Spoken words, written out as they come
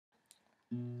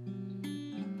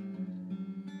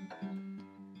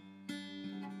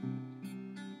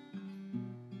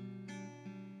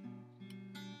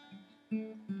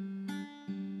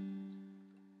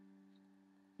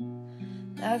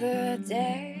Another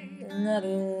day, another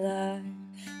life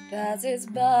passes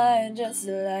by just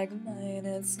like mine.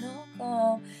 It's not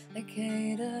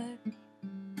complicated.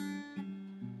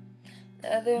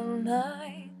 Another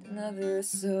mind, another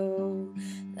soul,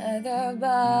 another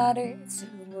body to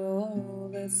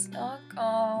hold. It's not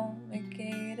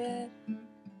complicated.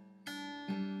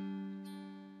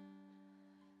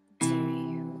 Do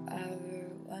you ever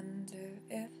wonder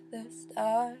if the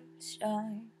stars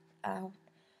shine out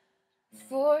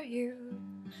for you?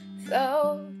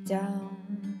 Flow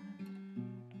down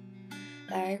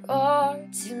like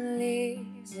autumn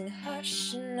leaves and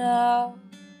hush now.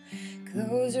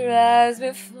 Close your eyes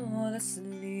before the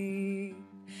sleep,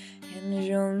 and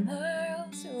you're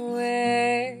miles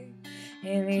away.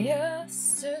 And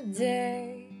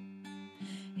yesterday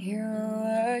you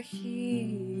were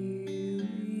here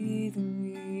with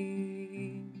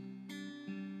me.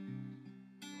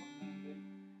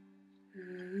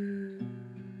 Ooh.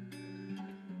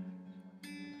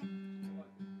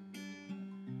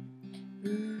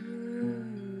 Ooh.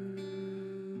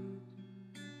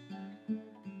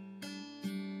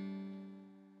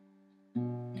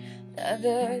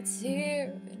 Another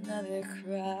tear, another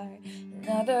cry,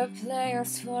 another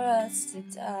place for us to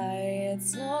die.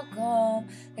 It's not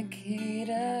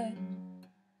complicated.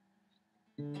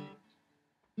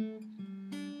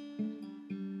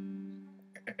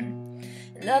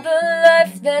 Another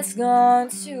life that's gone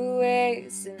to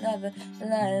waste, another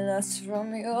line lost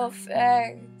from your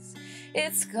face.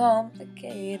 It's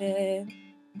complicated.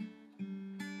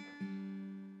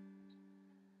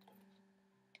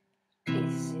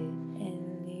 Is it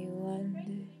any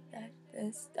wonder that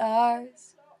the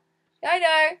stars, I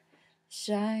know,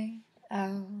 shine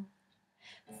out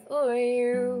for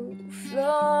you?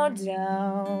 Flow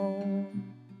down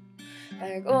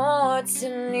like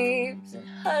autumn leaves and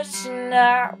hush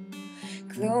now.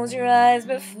 Close your eyes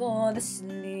before the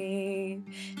sleep,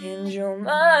 and you're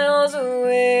miles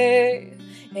away.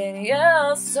 And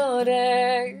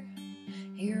yesterday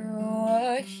you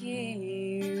were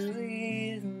here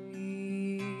with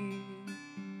me.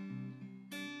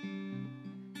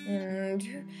 And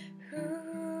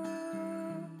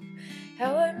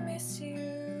how I miss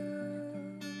you.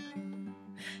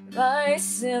 My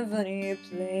symphony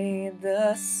played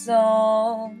the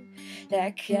song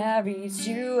that carried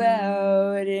you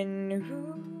out, and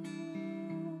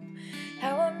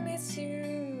how I miss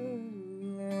you,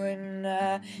 and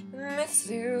I miss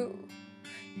you,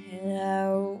 and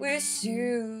I wish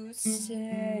you'd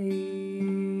stay.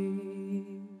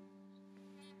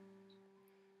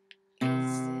 Is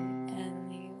it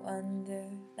any wonder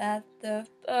that the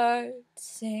birds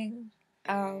sing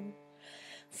out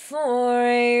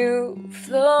for you?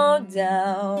 Flow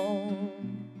down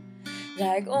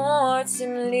like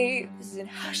autumn leaves and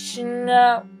hushing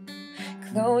out.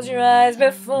 Close your eyes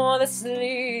before the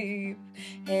sleep,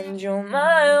 and you're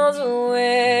miles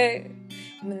away.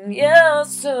 When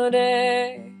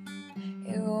yesterday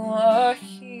you were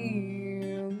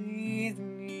here with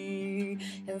me,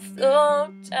 and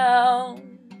float down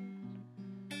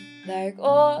like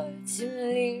autumn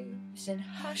leaves and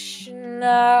hushing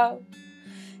out.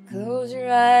 Close your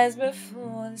eyes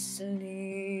before the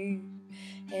sleep,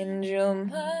 and you're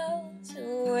miles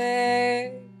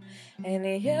away. And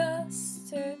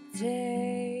yesterday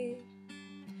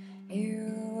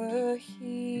you were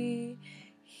here,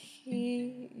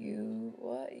 you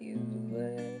were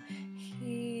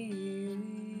here.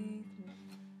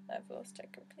 I've lost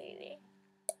it completely.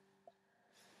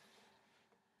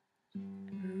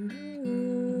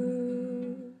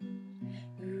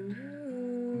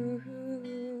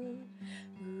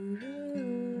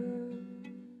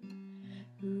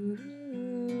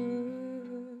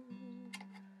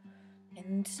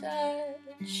 And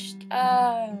touched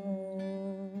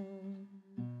down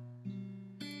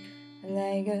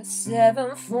like a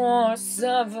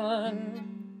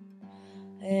 747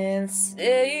 and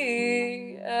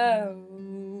stay out,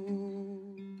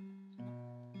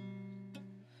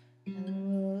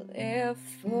 and we'll live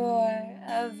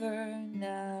forever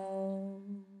now.